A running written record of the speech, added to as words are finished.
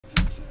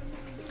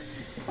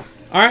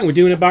All right, we're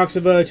doing a box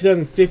of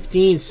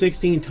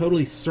 2015-16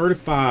 totally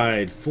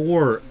certified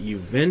for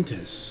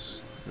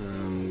Juventus.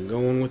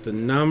 Going with the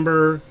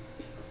number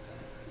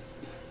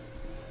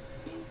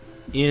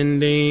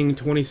ending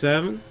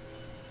 27.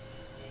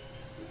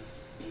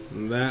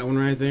 That one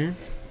right there.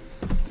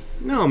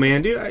 No,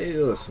 man, dude.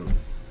 Listen.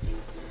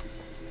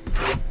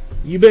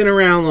 You've been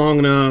around long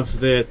enough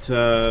that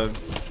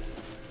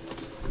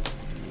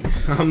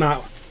I'm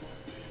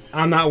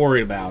not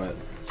worried about it.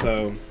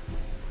 So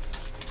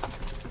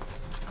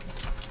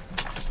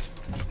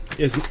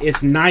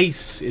it's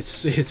nice.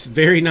 It's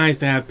very nice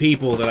to have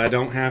people that I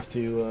don't have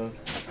to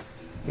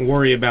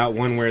worry about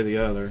one way or the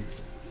other.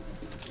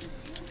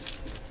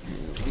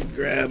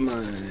 Grab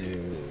my.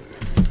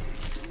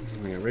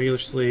 I got regular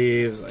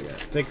sleeves. I got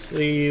thick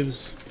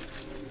sleeves.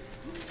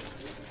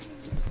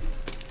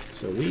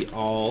 So we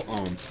all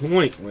on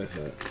point with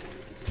it.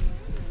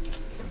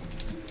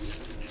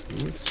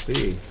 Let's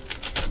see.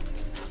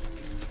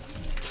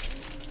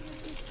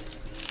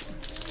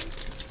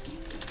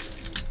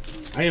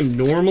 I am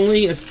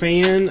normally a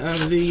fan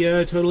of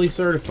the totally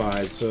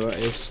certified, so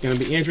it's going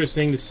to be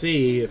interesting to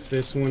see if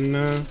this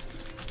one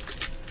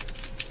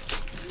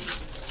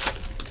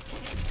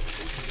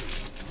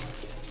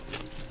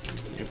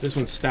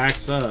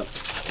stacks up.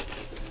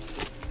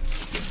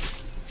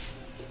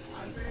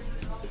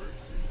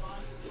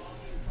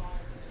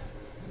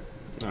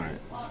 All right,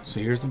 so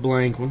here's the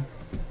blank one.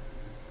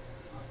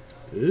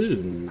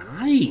 Ooh,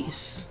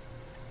 nice.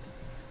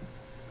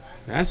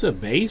 That's a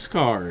base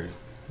card.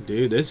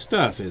 Dude, this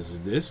stuff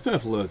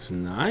looks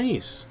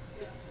nice.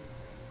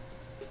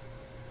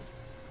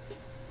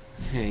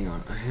 Hang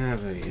on, I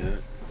have a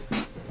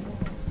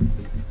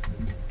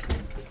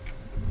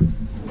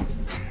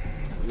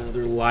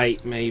another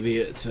light. Maybe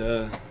it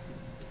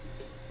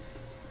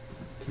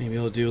maybe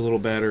it'll do a little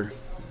better.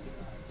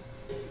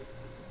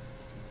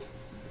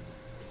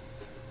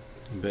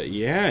 But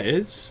yeah,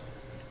 it's.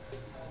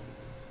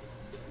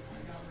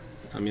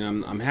 I mean,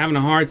 I'm having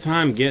a hard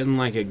time getting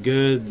like a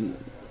good,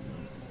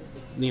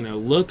 you know,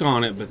 look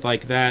on it, but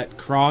like that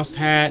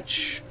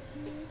crosshatch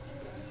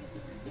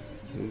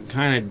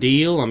kind of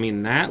deal. I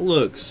mean, that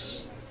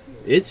looks.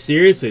 It's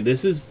seriously.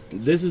 This is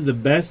the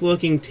best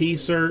looking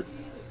TCert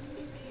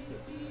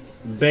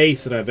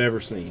base that I've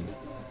ever seen.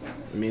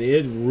 I mean,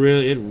 it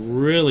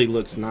really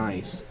looks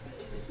nice.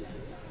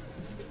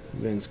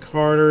 Vince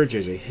Carter,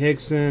 JJ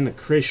Hickson, a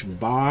Chris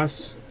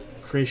Bosch.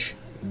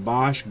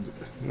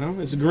 No,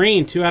 it's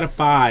green. 2 out of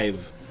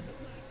 5.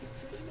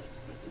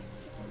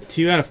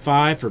 2 out of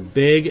 5 for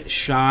Big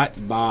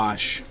Shot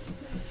Bosch.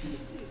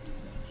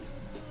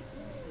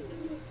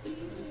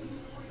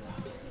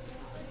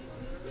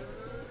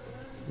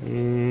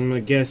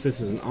 I guess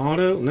this is an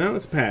auto. No,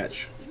 it's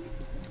patch.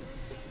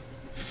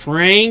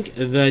 Frank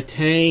the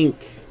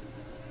Tank.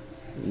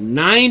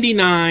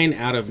 99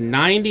 out of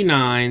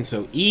 99.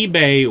 So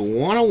eBay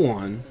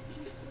 101.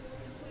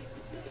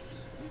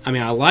 I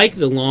mean, I like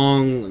the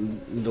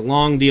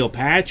long deal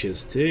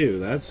patches too.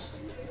 That's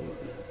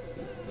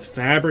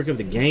fabric of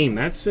the game.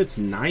 That sits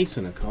nice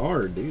in a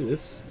card, dude.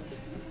 This,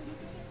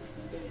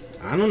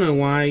 I don't know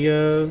why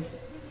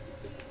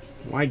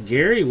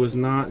Gary was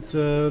not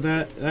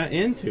that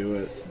into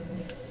it.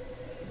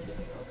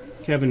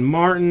 Kevin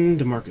Martin,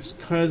 DeMarcus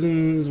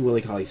Cousins,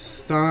 Willie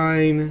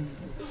Cauley-Stein,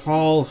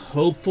 Hall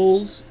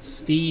Hopefuls,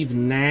 Steve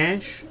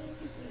Nash.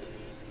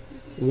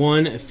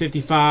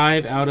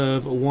 155 out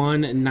of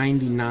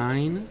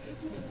 199.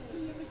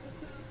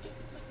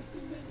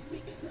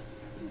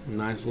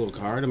 Nice little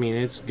card. I mean,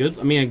 it's good.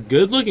 I mean, a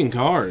good-looking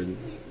card.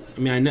 I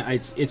mean, I know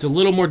it's a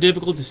little more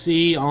difficult to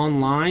see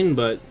online,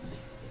 but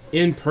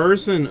in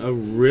person, a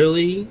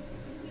really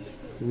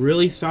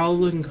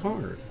solid-looking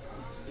card.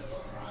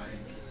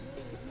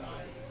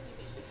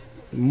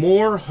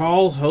 More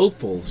Hall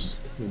Hopefuls.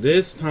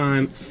 This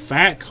time,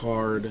 fat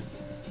card.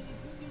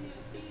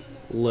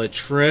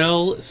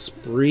 Latrell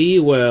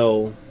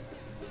Sprewell.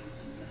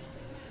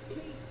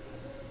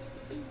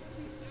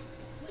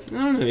 I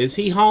don't know. Is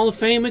he Hall of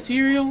Fame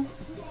material?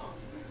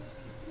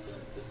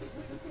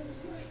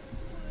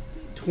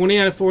 20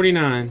 out of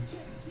 49.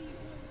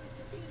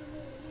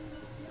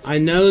 I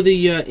know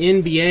the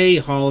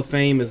NBA Hall of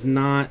Fame is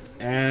not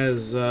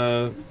as,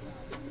 let's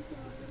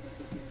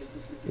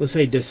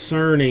say,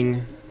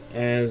 discerning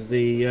as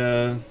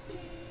the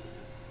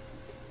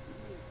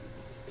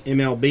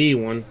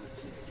MLB one.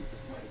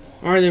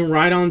 All right, then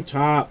right on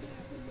top,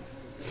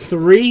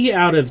 3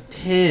 out of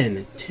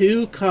 10,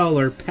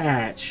 2-color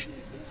patch,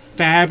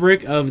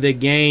 fabric of the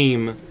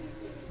game,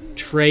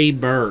 Trey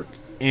Burke,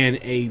 and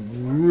a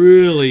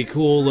really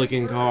cool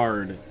looking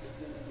card.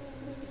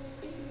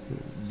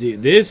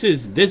 Dude, this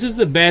is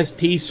the best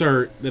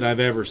T-cert that I've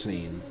ever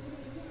seen.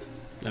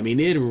 I mean,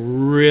 it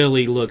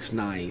really looks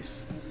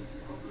nice.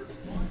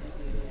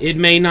 It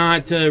may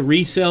not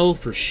resell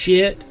for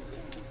shit,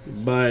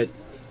 but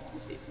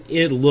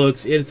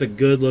it's a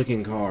good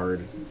looking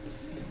card.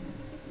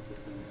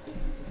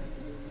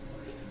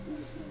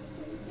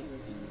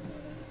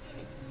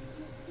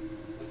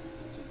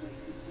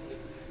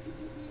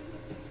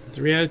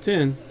 3 out of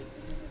 10.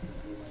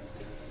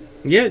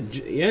 Yeah,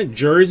 yeah,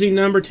 jersey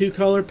number 2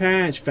 color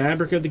patch,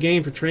 fabric of the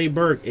game for Trey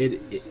Burke.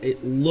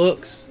 It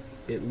looks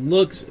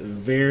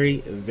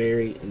very,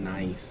 very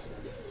nice.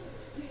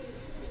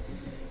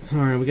 All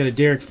right, we got a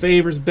Derek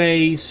Favors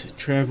base,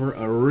 Trevor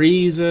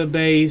Ariza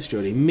base,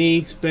 Jody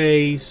Meeks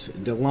base,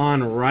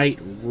 DeLon Wright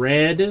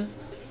red,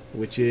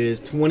 which is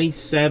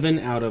 27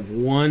 out of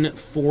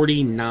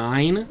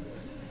 149.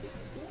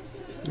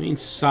 I mean,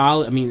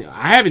 solid. I mean,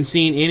 I haven't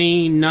seen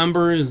any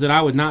numbers that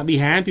I would not be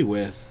happy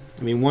with.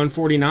 I mean,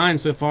 149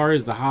 so far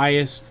is the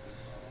highest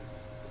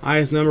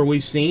number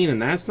we've seen,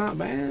 and that's not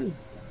bad.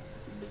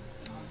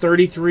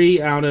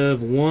 33 out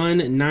of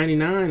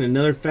 199.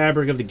 Another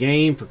fabric of the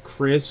game for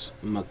Chris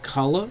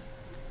McCullough.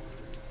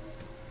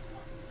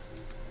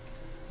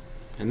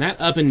 And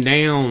that up and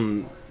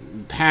down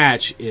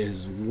patch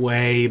is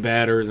way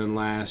better than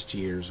last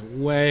year's.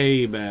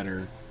 Way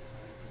better.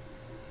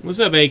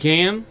 What's up,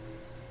 A-Cam?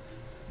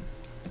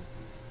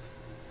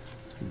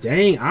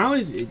 Dang,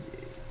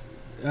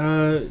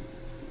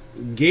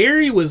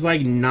 Gary was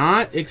like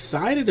not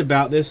excited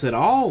about this at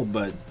all,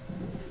 but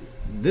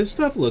this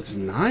stuff looks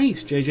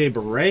nice. JJ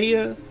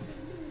Barea,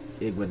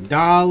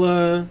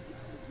 Iguodala,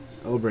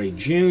 Oubre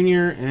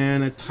Jr.,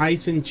 and a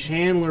Tyson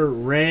Chandler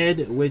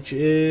red, which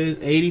is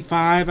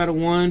 85 out of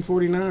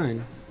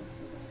 149.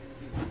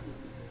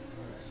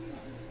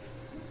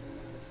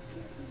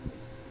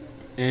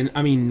 And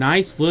I mean,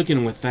 nice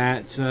looking with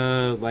that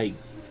like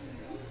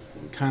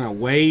kind of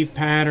wave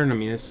pattern. I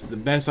mean, it's the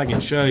best I can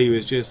show you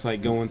is just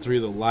like going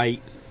through the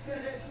light,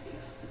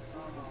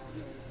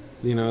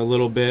 you know, a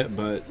little bit,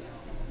 but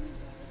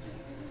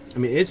I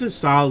mean, it's a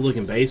solid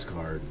looking base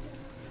card.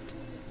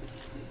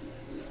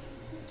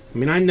 I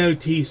mean, I know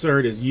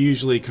TCert is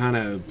usually kind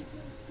of,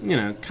 you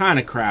know, kind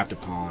of crapped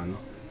upon,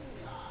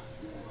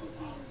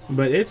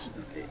 but it's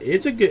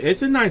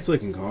a nice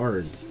looking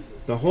card.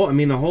 The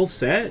whole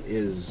set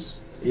is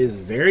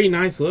very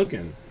nice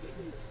looking.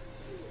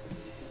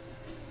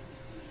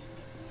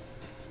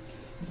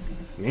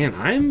 Man,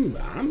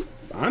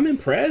 I'm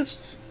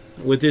impressed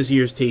with this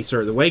year's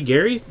TCert.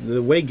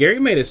 The way Gary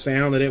made it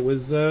sound that it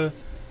was kind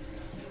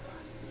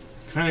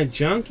of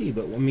junky,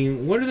 but I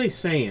mean, what are they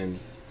saying?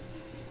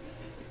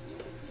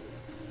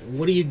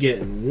 What are you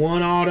getting?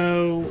 1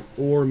 auto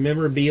or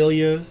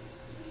memorabilia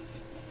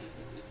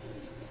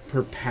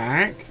per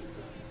pack? So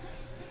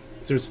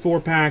there's 4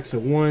 packs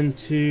of 1,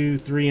 2,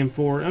 3, and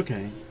 4.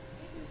 Okay.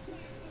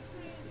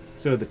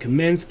 So the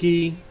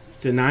Kaminsky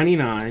to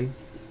 99.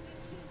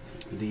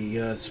 The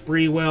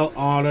Spreewell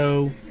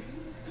auto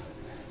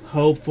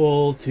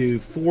hopeful to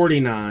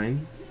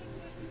 49.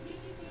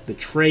 The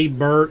Trey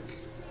Burke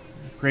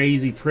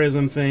crazy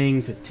prism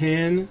thing to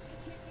 10.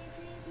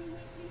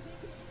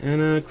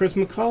 And Chris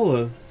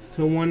McCullough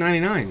to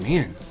 199.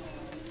 Man,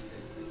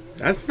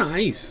 that's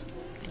nice.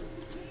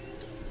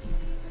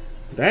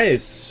 That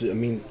is, I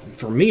mean,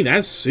 for me,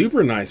 that's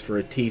super nice for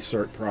a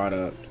TCert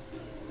product.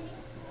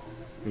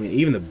 I mean,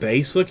 even the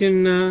base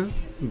looking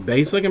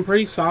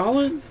pretty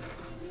solid.